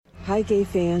Hi, gay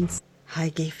fans. Hi,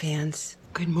 gay fans.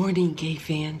 Good morning, gay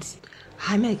fans.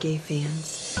 Hi, my gay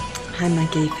fans. Hi, my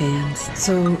gay fans.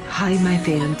 So, hi, my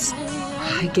fans.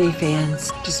 Hi, gay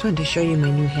fans. Just wanted to show you my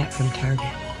new hat from Target.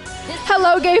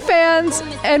 Hello, gay fans,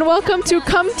 and welcome to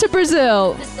Come to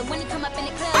Brazil. These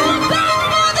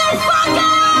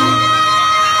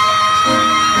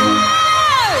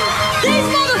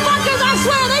motherfuckers, I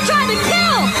swear, they tried to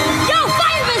kill your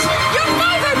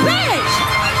favorite bitch!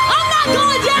 I'm not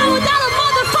going down without a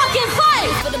motherfucking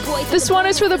fight! This one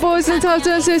is for the boys in the top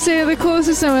 10, so they say the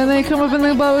closest, and when they come up in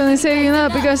the boat and they say, you know,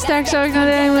 because Stack Shock,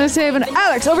 I'm going to save it.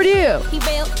 Alex, over to you!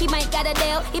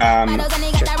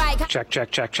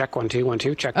 Check. 1, 2, 1,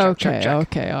 2. Check.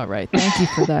 Okay, all right. Thank you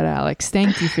for that, Alex.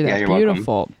 Thank you for that. you're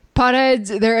Beautiful. welcome.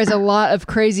 Potheads, there is a lot of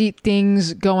crazy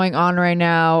things going on right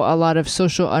now, a lot of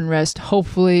social unrest,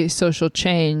 hopefully social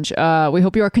change. We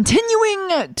hope you are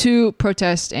continuing to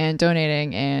protest and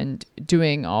donating and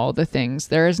doing all the things.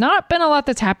 There has not been a lot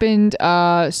that's happened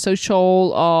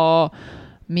social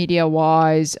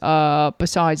media-wise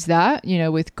besides that, you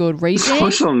know, with good raising.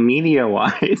 Social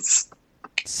media-wise.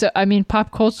 So, I mean,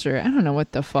 pop culture. I don't know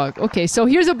what the fuck. Okay, so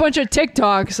here's a bunch of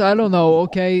TikToks. I don't know,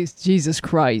 okay? Jesus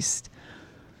Christ.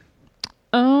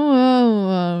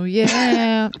 Oh,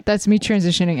 yeah. That's me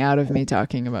transitioning out of me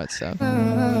talking about stuff.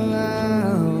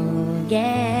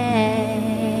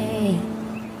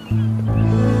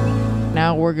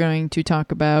 Now we're going to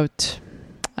talk about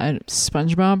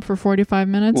SpongeBob for 45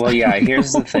 minutes. Well, yeah,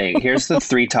 here's the thing. Here's the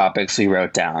 3 topics we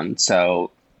wrote down.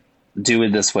 So do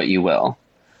with this what you will.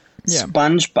 Yeah.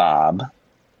 SpongeBob,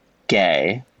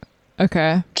 gay.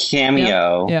 Okay.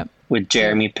 Cameo Yep. with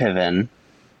Jeremy Piven.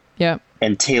 Yep.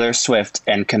 And Taylor Swift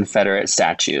and Confederate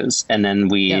statues. And then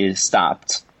we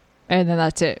stopped. And then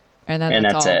that's it. And then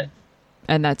that's all. it.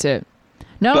 And that's it.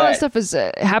 Now, a lot of stuff is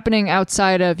happening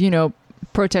outside of, you know,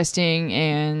 protesting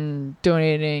and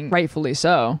donating, rightfully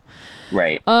so.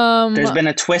 Right. There's been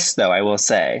a twist, though, I will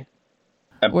say.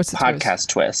 What's the podcast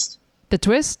twist? The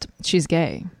twist? She's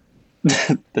gay.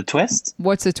 The twist?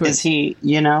 What's the twist? Is he,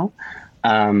 you know,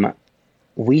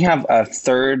 we have a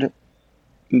third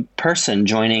person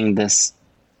joining this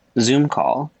Zoom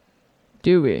call.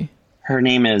 Do we? Her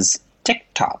name is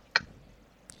TikTok.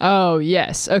 Oh,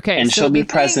 yes. Okay. And so she'll be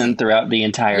present throughout the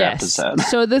entire episode.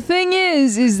 So the thing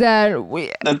is that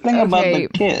the thing about the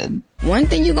kid. One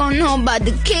thing you gonna know about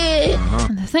the kid.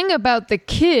 The thing about the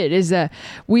kid is that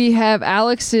we have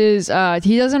Alex's,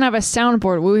 he doesn't have a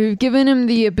soundboard. We've given him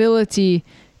the ability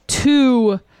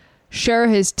to share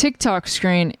his TikTok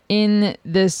screen in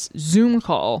this Zoom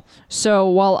call. So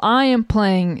while I am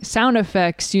playing sound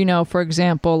effects, you know, for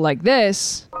example, like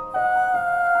this,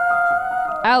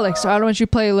 Alex, why don't you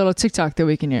play a little TikTok that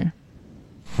we can hear?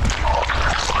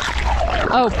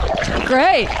 Oh,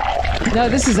 great. No,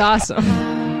 this is awesome.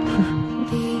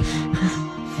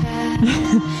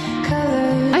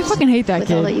 I fucking hate that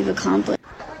kid. All that you've accomplished.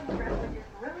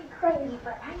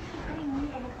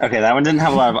 Okay, that one didn't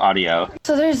have a lot of audio.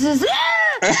 So there's this.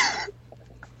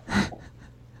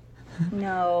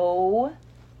 No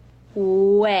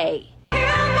way.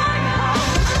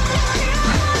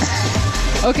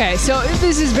 Okay, so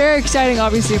this is very exciting,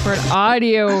 obviously, for an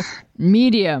audio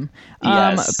medium.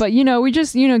 Yes. But, you know, we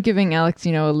just, you know, giving Alex,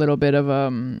 you know, a little bit of a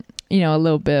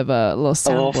little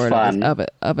soundboard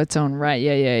of its own right.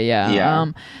 Yeah.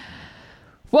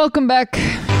 Welcome back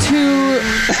to...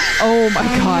 Oh, my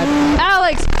God.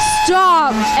 Alex,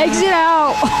 stop! Exit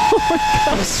out! Oh,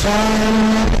 my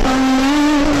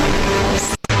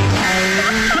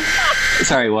God.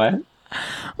 Sorry, what? Oh,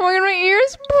 my God, my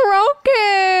ear's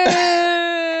broken!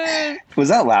 Was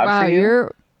that loud for you?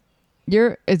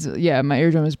 My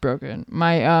eardrum is broken.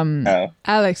 My, Oh.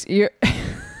 Alex,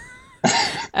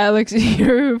 Alex,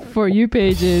 your For You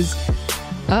page is...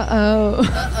 Uh-oh.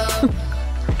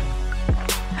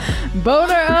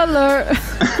 Boner alert.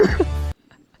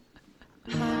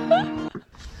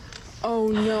 Oh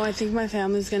no, I think my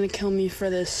family's gonna kill me for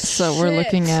this. So we're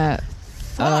looking at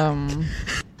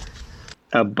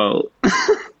a boat.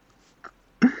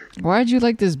 Why'd you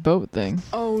like this boat thing?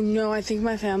 Oh no, I think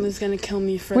my family's gonna kill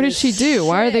me for What did this. she do?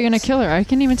 Why are they gonna kill her? I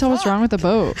can't even tell what's wrong with the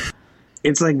boat.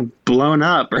 It's like blown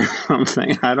up or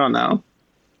something. I don't know.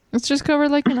 It's just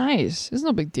covered like in ice. It's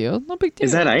no big deal. No big deal.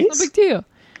 Is that ice? No big deal.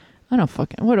 I don't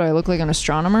fucking... What do I look like, an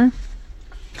astronomer?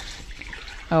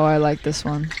 Oh, I like this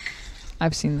one.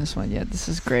 I've seen this one. Yeah, this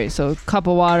is great. So cup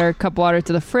of water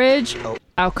to the fridge.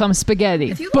 Out comes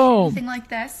spaghetti. If you Boom. anything like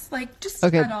this, like just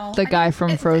Okay, at all, the guy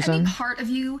from Frozen. Any part of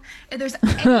you, if there's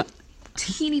any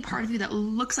teeny part of you that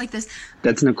looks like this.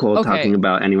 That's Nicole Okay. talking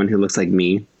about anyone who looks like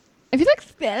me. If you like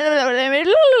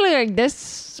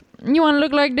this, You want to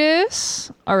look like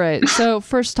this? All right. So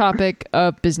first topic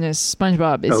of business.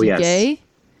 SpongeBob, is he yes. gay?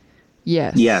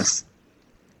 Yes. Yes.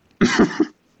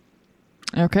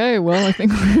 Okay. Well, I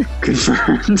think we're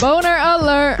Confirmed. boner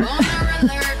alert.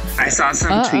 I saw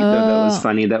some tweet though that was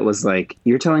funny that was like,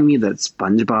 you're telling me that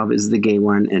SpongeBob is the gay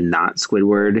one and not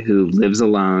Squidward, who lives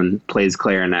alone, plays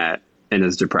clarinet, and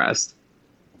is depressed.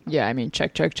 Yeah, I mean,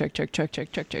 check.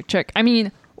 I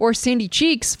mean, or Sandy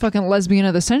Cheeks, fucking lesbian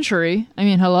of the century. I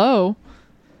mean, hello.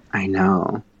 I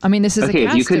know. I mean, this is Okay, a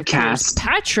if you cast could of cast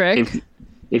Patrick.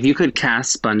 If you could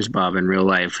cast SpongeBob in real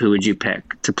life, who would you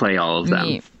pick to play all of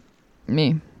them?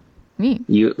 Me.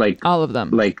 You like All of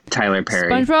them. like Tyler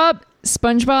Perry.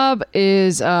 SpongeBob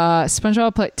is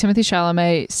SpongeBob played Timothy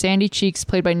Chalamet. Sandy Cheeks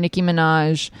played by Nicki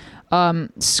Minaj.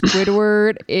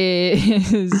 Squidward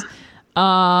is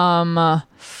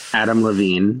Adam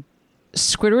Levine.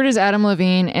 Squidward is Adam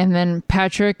Levine, and then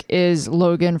Patrick is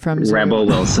Logan from Zoe Rebel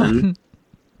Wilson.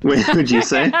 What would you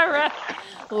say?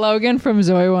 Logan from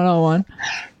Zoe 101.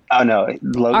 Oh no,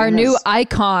 Logan Our new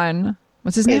icon.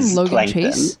 What's his name? is Logan Plankton.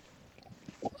 Chase?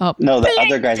 Oh, No, the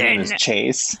other guy's name is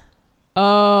Chase.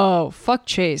 oh, fuck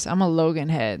Chase. I'm a Logan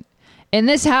head. In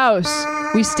this house,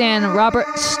 we stand Robert.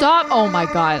 Stop. Oh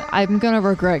my God. I'm going to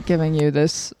regret giving you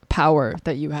this power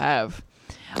that you have.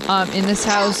 In this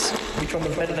house.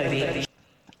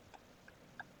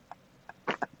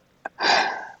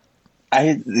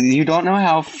 You don't know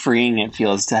how freeing it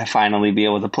feels to finally be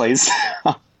able to play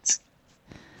sounds.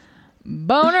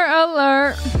 Boner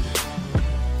alert.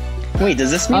 Wait,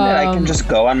 does this mean that I can just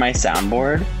go on my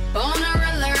soundboard?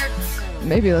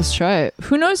 Maybe let's try it.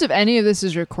 Who knows if any of this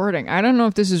is recording? I don't know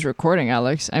if this is recording,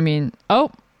 Alex. I mean,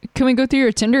 can we go through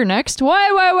your Tinder next?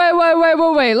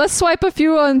 Wait. Let's swipe a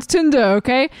few on Tinder,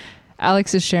 okay?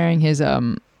 Alex is sharing his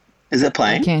Is it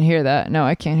playing? I can't hear that. No,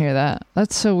 I can't hear that.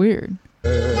 That's so weird.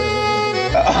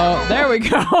 Oh, there we go.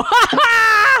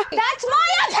 That's my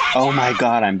opinion! Oh my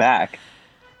god, I'm back.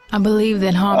 I believe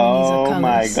that harmonies are Oh colors.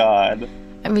 my god.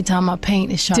 Every time I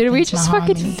paint, it sharpens Did we my just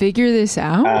fucking harmony. figure this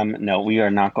out? No, we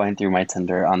are not going through my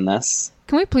Tinder on this.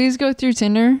 Can we please go through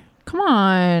Tinder? Come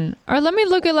on. Or let me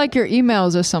look at like your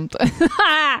emails or something.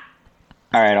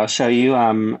 All right, I'll show you. What do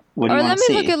you Or want let to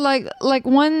see? me look at like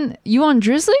one. You on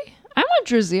Drizzly? I'm on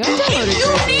Drizzly. I've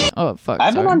downloaded Drizzly. Oh fuck.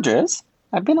 I've sorry. been on Driz.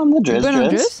 I've been on the Driz. You been on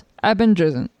Driz? I've been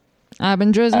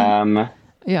drizzing.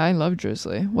 Yeah, I love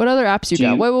Drizzly. What other apps you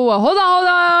got? Wait, hold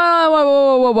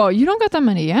on. Whoa. You don't got that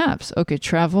many apps. Okay,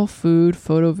 travel, food,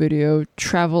 photo, video,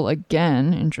 travel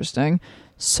again. Interesting.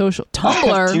 Social,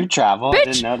 Tumblr. Do you travel? Bitch, I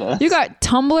didn't notice. you got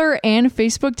Tumblr and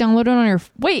Facebook downloaded on your...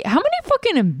 Wait, how many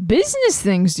fucking business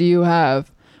things do you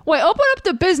have? Wait, open up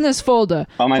the business folder.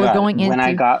 Oh my We're god! Going when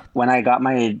I got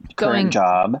my going current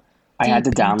job, I had to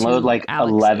deep into download like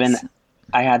Alex's. 11.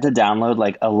 I had to download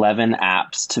like 11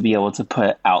 apps to be able to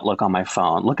put Outlook on my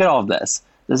phone. Look at all of this.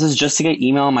 This is just to get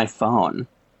email on my phone.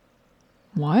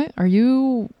 What? Are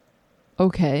you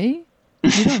okay?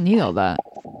 You don't need all that.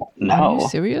 No. Are you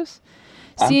serious?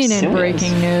 I'm CNN serious.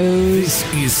 breaking news.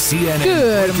 This is CNN.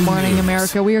 Good Breaking morning, News.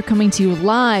 America. We are coming to you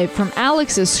live from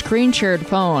Alex's screen shared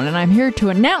phone, and I'm here to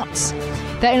announce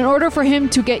that in order for him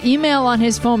to get email on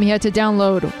his phone, he had to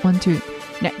download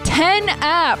 10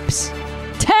 apps.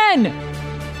 10!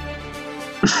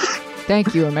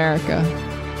 Thank you, America.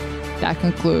 That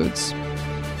concludes.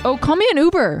 Oh, call me an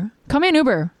Uber.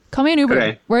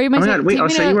 Okay. Where are you? Oh my god! Wait, I'll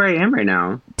show you where I am right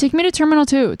now. Take me to Terminal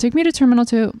 2. Take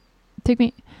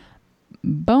me.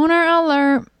 Boner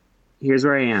alert. Here's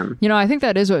where I am. You know, I think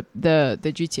that is what the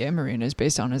GTA Marine is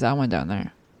based on, is that one down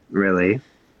there. Really?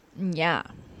 Yeah.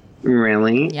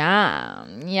 Really? Yeah.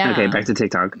 Okay, back to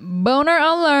TikTok. Boner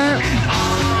alert.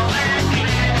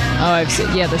 Oh, I've seen,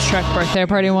 the Shrek birthday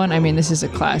party one. I mean, this is a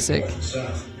classic.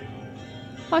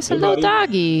 Oh, it's a little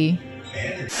doggy.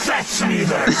 Fetch me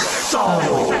their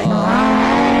soul.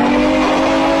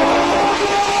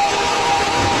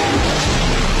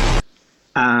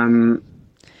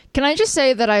 Can I just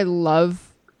say that I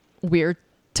love weird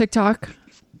TikTok?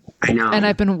 I know. And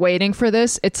I've been waiting for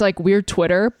this. It's like weird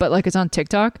Twitter, but like it's on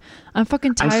TikTok. I'm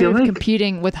fucking I tired feel of like-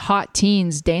 competing with hot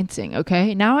teens dancing,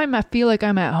 okay? Now I feel like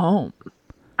I'm at home.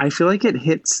 I feel like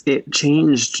it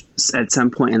changed at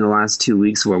some point in the last 2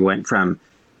 weeks where it went from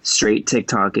straight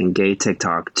TikTok and gay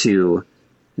TikTok to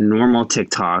normal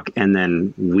TikTok and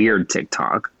then weird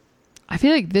TikTok. I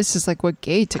feel like this is like what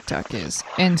gay TikTok is.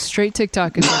 And straight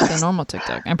TikTok is like the normal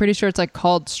TikTok. I'm pretty sure it's like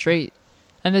called straight.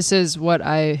 And this is what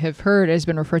I have heard has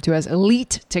been referred to as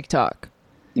elite TikTok.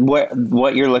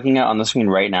 What you're looking at on the screen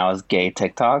right now is gay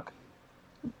TikTok?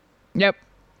 Yep.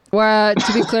 Well,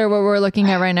 to be clear, what we're looking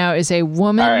at right now is a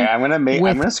woman. All right, I'm gonna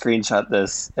with screenshot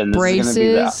this, and this braces.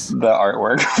 is gonna be the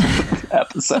artwork for the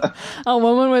episode. A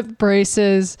woman with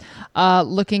braces,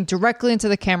 looking directly into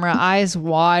the camera, eyes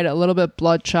wide, a little bit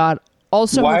bloodshot.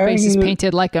 Also, her face is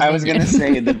painted like a minion. I was gonna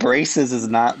say the braces is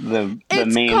not the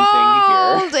main thing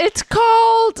here. It's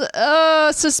called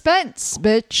suspense,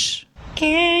 bitch.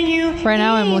 Right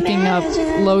now, I'm looking up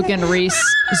Logan Reese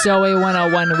Zoe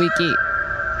 101 wiki.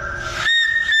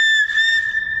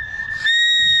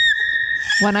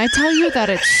 When I tell you that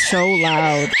it's so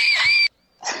loud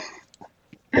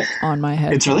on my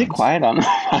head, it's really quiet on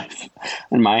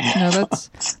in my head. No,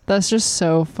 that's just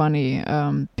so funny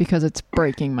because it's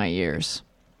breaking my ears.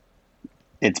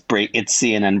 It's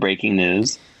CNN breaking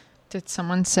news. Did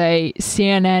someone say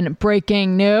CNN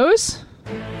breaking news?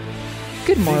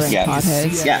 Good morning,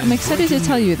 potheads. Yeah. I'm excited to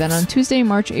tell you that on Tuesday,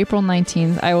 April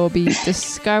 19th, I will be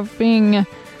discovering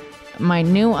my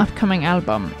new upcoming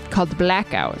album called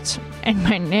Blackout. And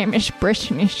my name is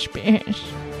Britney Spears.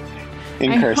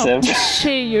 In I cursive. hope to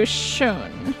see you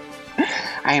soon.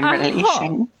 I'm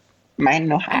releasing my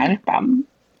new album.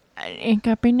 It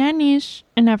got bananas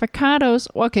and avocados.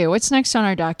 Okay, what's next on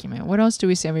our document? What else do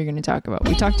we say we're going to talk about?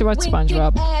 We talked about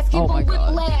SpongeBob. Oh my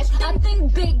god.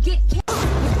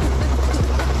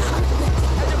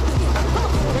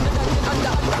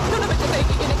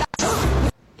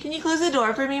 Can you close the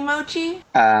door for me, Mochi?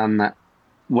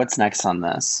 What's next on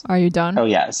this? Are you done? Oh,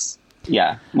 yes.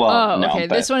 Yeah. Well, no, okay.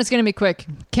 but This one is going to be quick.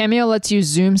 Cameo lets you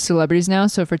Zoom celebrities now.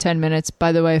 So for 10 minutes,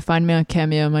 by the way, find me on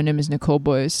Cameo. My name is Nicole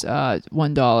Boyce.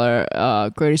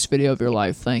 $1. Greatest video of your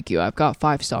life. Thank you. I've got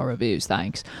 5-star reviews.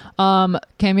 Thanks.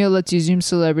 Cameo lets you Zoom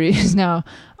celebrities now.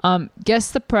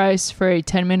 Guess the price for a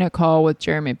 10-minute call with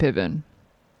Jeremy Piven.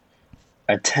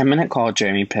 A 10-minute call with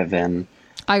Jeremy Piven.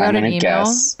 I got an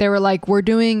email. They were like, we're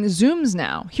doing Zooms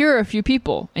now. Here are a few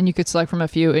people. And you could select from a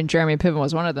few. And Jeremy Piven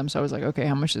was one of them. So I was like, okay,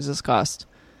 how much does this cost?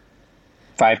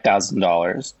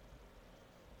 $5,000.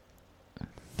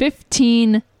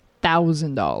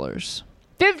 $15,000.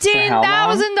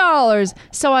 $15,000.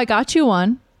 So I got you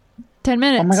one. 10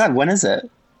 minutes. Oh my God, when is it?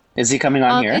 Is he coming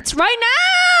on here? It's right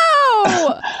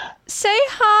now. Say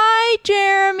hi,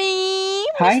 Jeremy.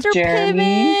 Hi, Mr. Jeremy.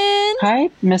 Piven. Hi,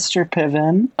 Mr.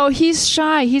 Piven. Oh, he's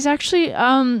shy. He's actually,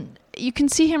 you can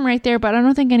see him right there, but I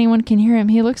don't think anyone can hear him.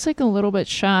 He looks like a little bit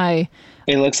shy.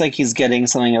 It looks like he's getting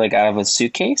something like out of a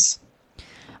suitcase.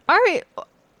 Ari.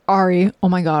 Oh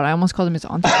my God. I almost called him his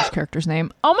Entourage character's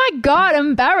name. Oh my God.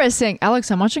 Embarrassing. Alex,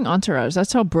 I'm watching Entourage.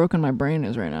 That's how broken my brain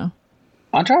is right now.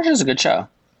 Entourage is a good show.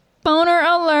 Boner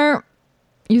alert.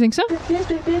 You think so?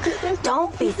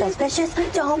 Don't be suspicious.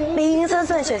 Don't be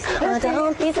suspicious.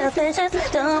 Don't be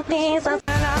suspicious. Don't be suspicious.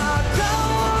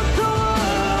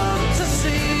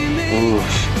 Ooh,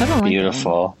 I don't like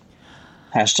beautiful.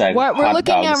 Hashtag what we're hot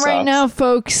looking dog at sucks. right now,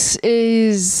 folks,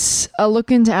 is a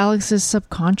look into Alex's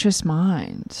subconscious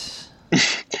mind.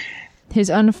 His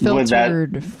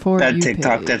unfiltered For that You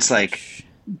TikTok page. that's like,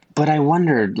 but I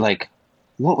wondered, like,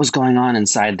 what was going on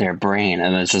inside their brain?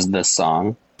 And it's just this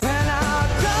song.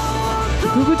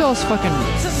 Goo Goo Dolls fucking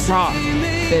rock,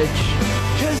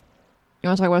 bitch. You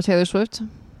want to talk about Taylor Swift?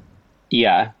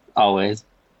 Yeah, always.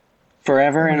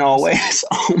 Forever and always.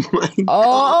 Oh my God.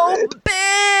 Oh,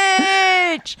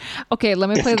 bitch! Okay, let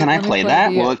me play. Can I play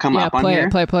that? Will it come up on here?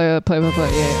 Play. Yeah.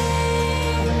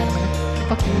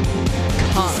 Fucking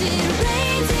cunt.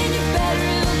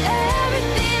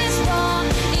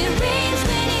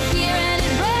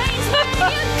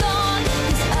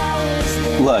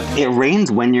 Look, it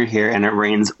rains when you're here and it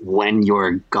rains when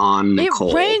you're gone,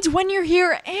 Nicole. It rains when you're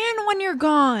here and when you're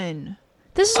gone.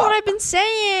 This is what I've been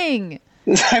saying.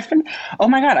 Oh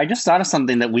my God, I just thought of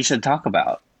something that we should talk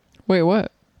about. Wait,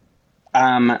 what?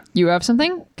 You have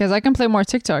something? Because I can play more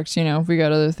TikToks, if we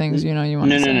got other things, you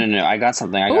want to say. No. I got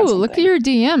something. Look at your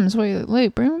DMs. Wait,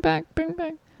 bring me back.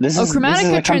 This is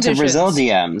the Come to Brazil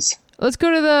DMs. Let's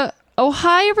go to the... Oh,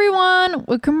 hi, everyone.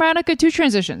 With Chromatica 2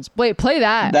 transitions. Wait, play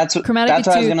that. That's what I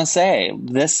was going to say.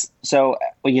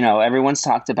 Everyone's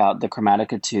talked about the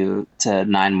Chromatica 2 to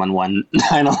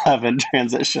 911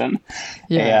 transition.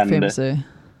 Yeah, famously.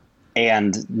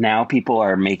 And now people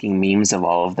are making memes of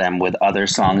all of them with other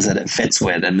songs that it fits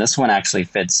with. And this one actually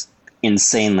fits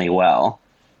insanely well.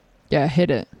 Yeah,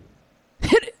 hit it.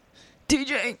 Hit it,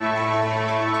 DJ.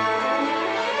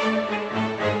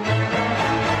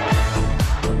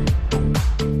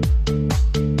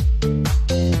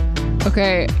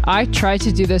 Okay, I tried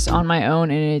to do this on my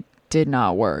own and it did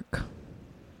not work.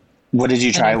 What did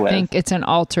you try with? I think it's an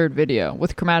altered video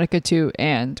with Chromatica 2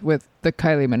 and with the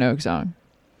Kylie Minogue song.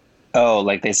 Oh,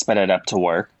 like they sped it up to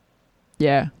work?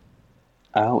 Yeah.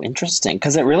 Oh, interesting.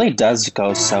 Because it really does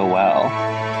go so well.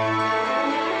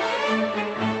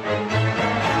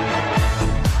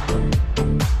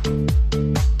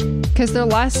 Because their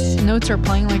last notes are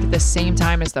playing like at the same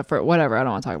time as the first. Whatever, I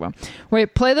don't want to talk about.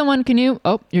 Wait, play the one. Can you?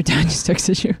 Oh, your dad just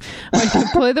texted you. Wait,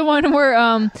 play the one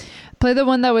where play the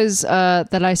one that was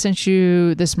that I sent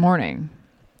you this morning.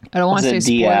 I don't want to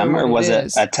say DM or was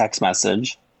it a text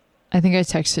message? I think I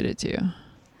texted it to you.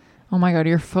 Oh my god,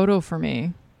 your photo for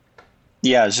me.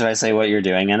 Yeah, should I say what you're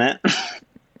doing in it?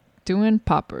 Doing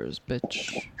poppers,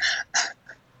 bitch.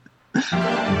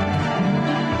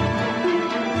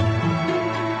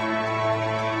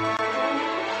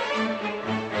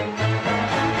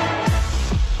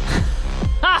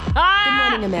 Good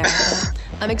morning, America.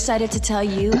 I'm excited to tell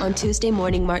you on Tuesday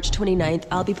morning, March 29th,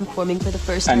 I'll be performing for the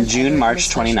first time. On June, March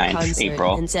 29th,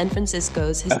 April. In San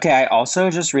Francisco's. Okay, I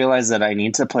also just realized that I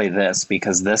need to play this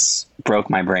because this broke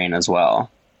my brain as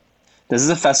well. This is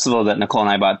a festival that Nicole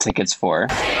and I bought tickets for.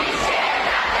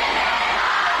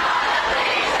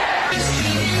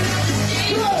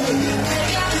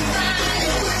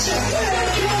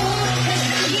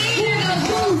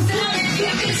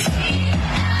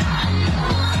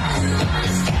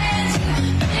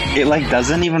 It like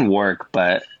doesn't even work,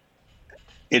 but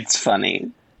it's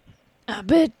funny. I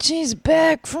bet she's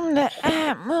back from the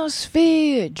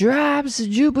atmosphere. Drops of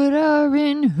Jupiter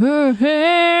in her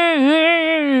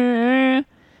hair.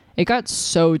 It got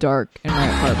so dark in my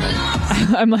apartment.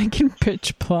 I'm like in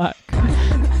pitch black.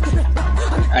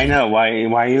 I know. Why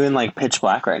are you in like pitch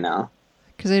black right now?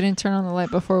 Because I didn't turn on the light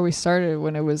before we started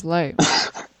when it was light.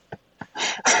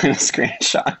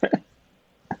 Screenshot.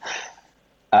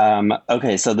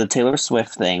 Okay, so the Taylor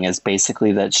Swift thing is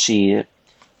basically that she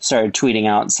started tweeting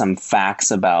out some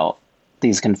facts about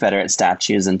these Confederate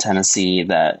statues in Tennessee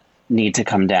that need to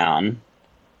come down.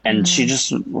 And she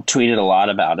just tweeted a lot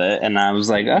about it. And I was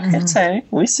like, okay, say,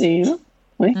 we see you.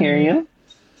 We hear you.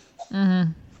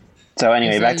 Mm-hmm. So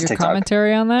anyway, back to TikTok.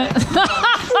 Commentary on that?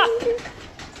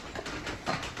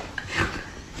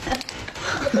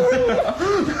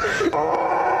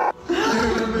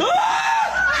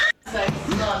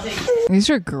 These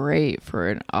are great for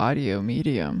an audio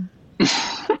medium. Do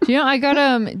you know? I got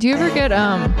Do you ever get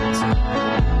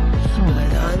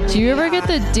Do you ever get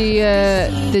the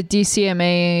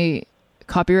DCMA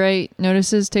copyright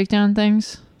notices takedown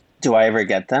things? Do I ever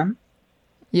get them?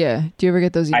 Yeah. Do you ever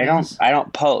get those emails? I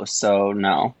don't post, so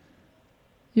no.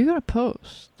 You gotta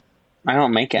post. I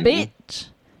don't make any. Bitch.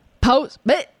 Post,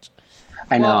 bitch.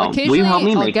 I know. Well, Will you help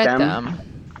me I'll make get them?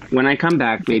 When I come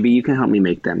back, maybe you can help me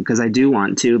make them because I do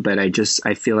want to, but I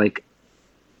feel like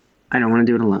I don't want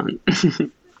to do it alone.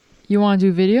 You want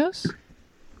to do videos?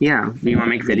 Yeah. Do you want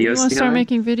to make videos? You want to start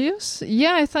making videos?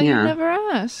 Yeah, I thought you'd never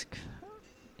ask.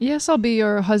 Yes, I'll be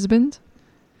your husband.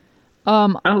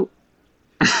 Oh.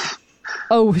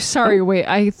 Oh, sorry. Wait,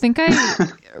 I think I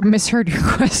misheard your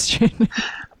question.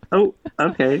 Oh,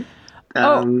 okay.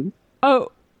 Oh,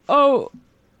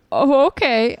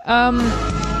 okay.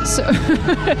 So,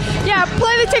 yeah,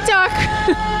 play the TikTok.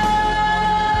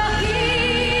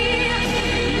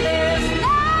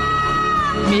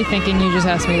 Me thinking you just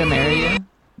asked me to marry you. And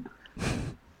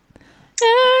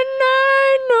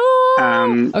I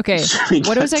know. Okay,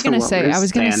 what was I going to say? I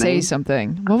was going to say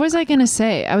something. What was I going to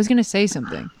say? I was going to say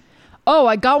something. Oh,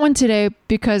 I got one today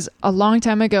because a long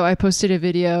time ago I posted a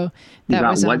video that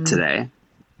was what today?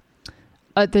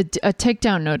 A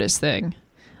takedown notice thing.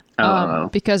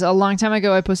 Because a long time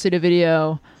ago I posted a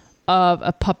video of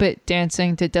a puppet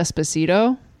dancing to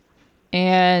Despacito,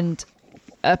 and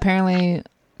apparently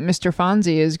Mr.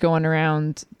 Fonzie is going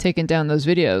around taking down those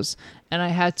videos, and I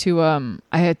had to write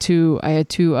a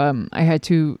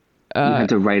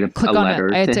letter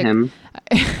to him.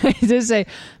 I had to say,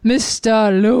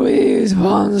 Mr. Luis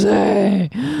Fonzie,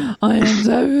 I am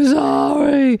so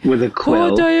sorry with a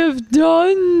quill. What I have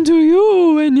done to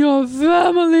you and your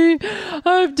family.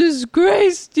 I've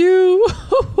disgraced you.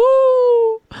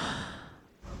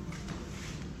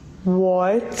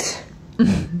 What?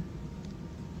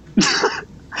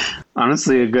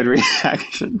 Honestly, a good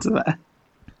reaction to that.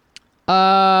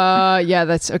 Yeah,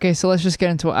 that's okay. So let's just get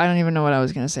into. I don't even know what I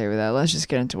was gonna say with that. Let's just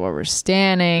get into what we're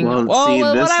standing. Well,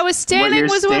 what I was standing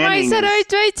was when I said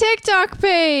my TikTok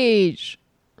page.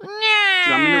 Do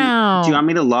you want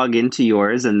me to log into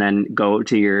yours and then go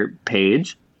to your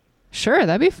page? Sure,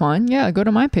 that'd be fun. Yeah, go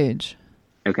to my page.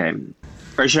 Okay.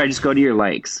 Or should I just go to your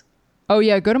likes? Oh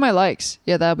yeah, go to my likes.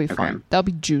 Yeah, that'll be fun. Okay. That'll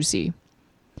be juicy.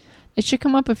 It should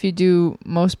come up if you do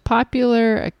most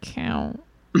popular account.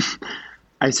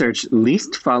 I searched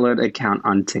least followed account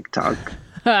on TikTok.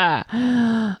 Oh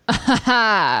my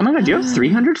god, do you have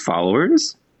 300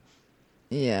 followers?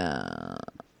 Yeah.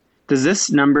 Does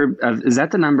this number is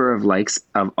that the number of likes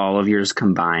of all of yours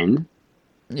combined?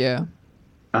 Yeah.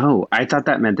 Oh, I thought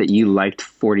that meant that you liked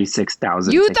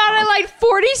 46,000. You thought I liked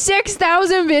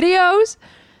 46,000 videos?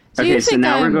 Okay, so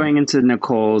now we're going into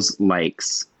Nicole's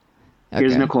likes.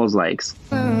 Here's Okay. Nicole's likes.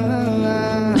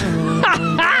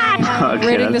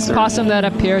 Rating this possum that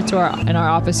appeared in our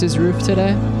office's roof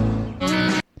today.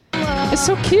 It's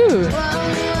so cute.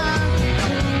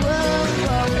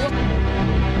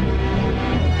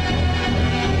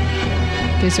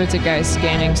 Okay, so it's a guy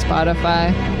scanning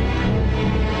Spotify.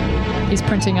 He's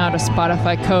printing out a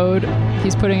Spotify code.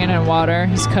 He's putting it in water.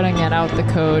 He's cutting it out the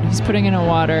code. He's putting it in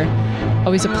water.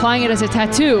 Oh, he's applying it as a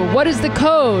tattoo. What is the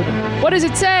code? What does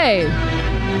it say?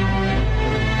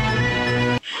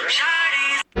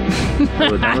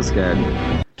 Oh, that was good.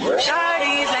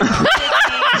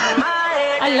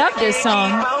 I love this song.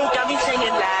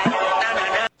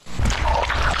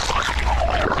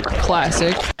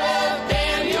 Classic.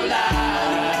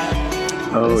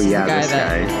 Oh, This is yeah, the guy this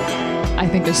that- guy. I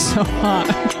think is so hot.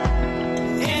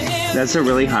 That's a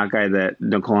really hot guy that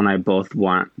Nicole and I both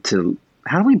want to.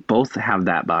 How do we both have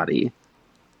that body?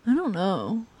 I don't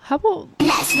know. How about...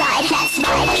 Let's ride, let's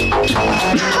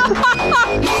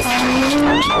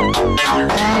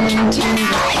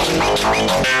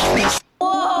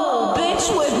Whoa, bitch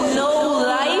with no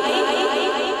life.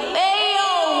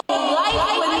 Ayo,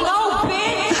 life with no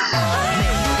bitch.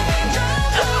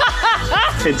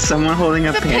 It's someone holding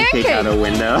a pancake out a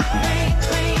window.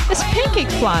 It's pancake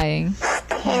flying.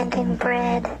 Pancake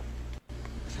bread.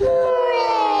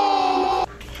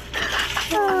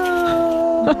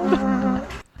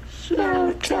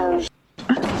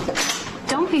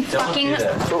 Don't be fucking rude.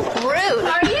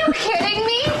 Are you kidding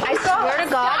me? I swear to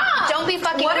God. Don't be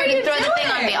fucking rude and throw the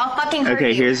thing on me. I'll fucking hurt Okay,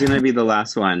 you. here's gonna be the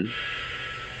last one.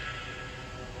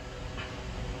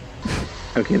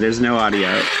 Okay, there's no audio.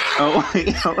 Oh,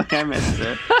 wait, I missed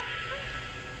it.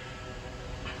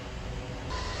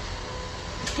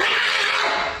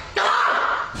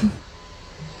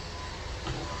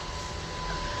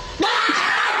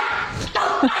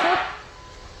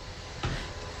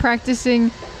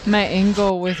 Practicing my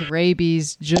angle with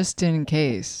rabies just in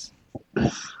case.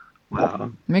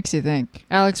 Wow. Makes you think.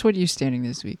 Alex, what are you standing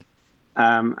this week?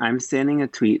 I'm standing a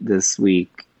tweet this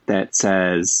week that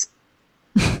says,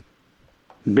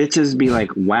 bitches be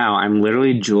like, wow, I'm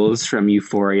literally Jules from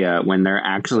Euphoria when they're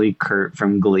actually Kurt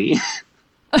from Glee.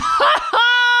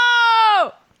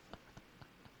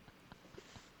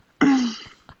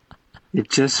 It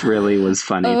just really was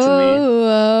funny to me.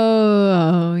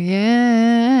 Oh,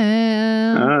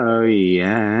 yeah. Oh,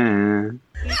 yeah.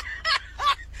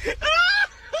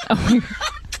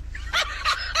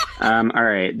 All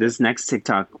right, this next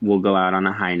TikTok will go out on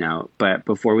a high note, but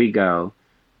before we go,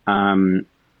 donate.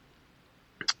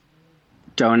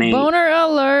 Boner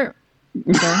alert.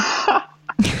 Okay.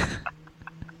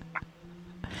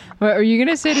 What, are you going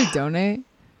to say to donate?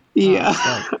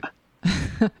 Yeah.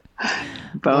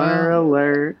 Boner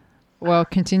alert. Well,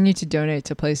 continue to donate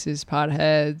to places,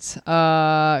 potheads.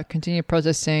 Continue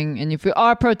protesting, and if you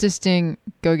are protesting,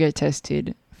 go get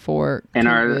tested for And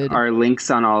COVID. our links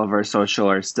on all of our social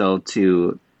are still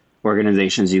to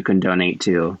organizations you can donate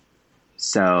to.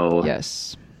 So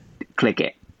yes, click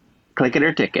it or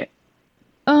tick it.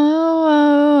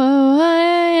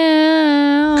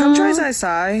 Come try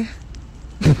Zai.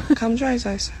 Come try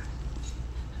Zai.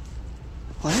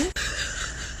 What?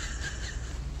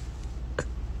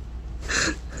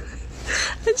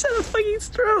 I just had a fucking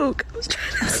stroke. I was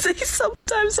trying to say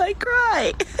sometimes I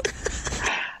cry.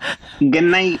 Good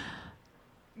night.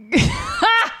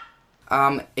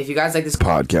 If you guys like this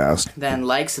podcast, then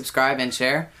like, subscribe, and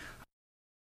share.